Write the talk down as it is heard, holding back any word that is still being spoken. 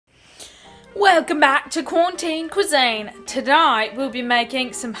Welcome back to Quarantine Cuisine. Tonight we'll be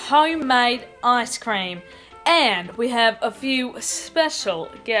making some homemade ice cream and we have a few special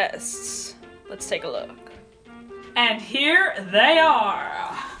guests. Let's take a look. And here they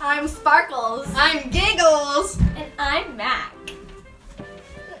are. I'm Sparkles. I'm Giggles. And I'm Mack.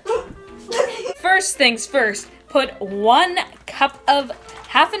 First things first, put 1 cup of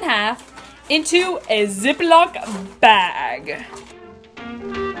half and half into a Ziploc bag.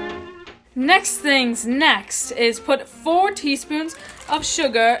 Next is put 4 teaspoons of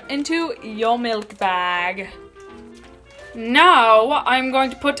sugar into your milk bag. Now I'm going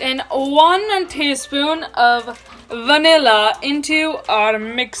to put in 1 teaspoon of vanilla into our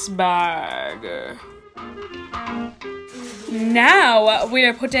mix bag. Now we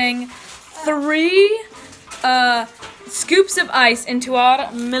are putting 3 scoops of ice into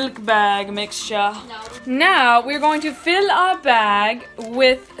our milk bag mixture. Now we're going to fill our bag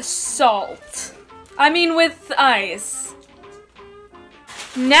with with ice.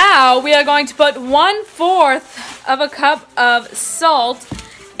 Now we are going to put 1/4 of a cup of salt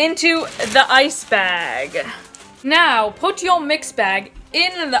into the ice bag. Now put your mix bag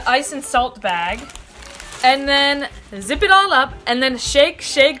in the ice and salt bag and then zip it all up and then shake,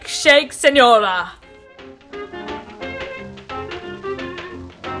 shake, shake, senora.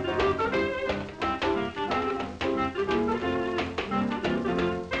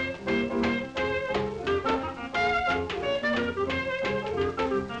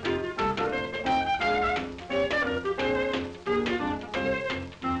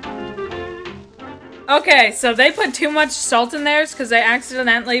 Okay, so they put too much salt in theirs because they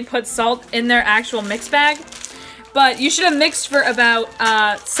accidentally put salt in their actual mix bag. But you should have mixed for about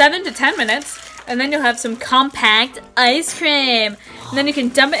 7 to 10 minutes, and then you'll have some compact ice cream. And then you can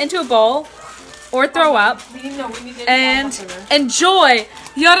dump it into a bowl or throw up and enjoy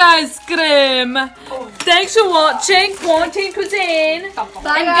your ice cream. Thanks for watching Quarantine Cuisine.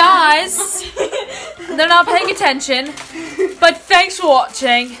 Bye, and guys, they're not paying attention, but thanks for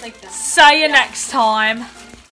watching. See you next time.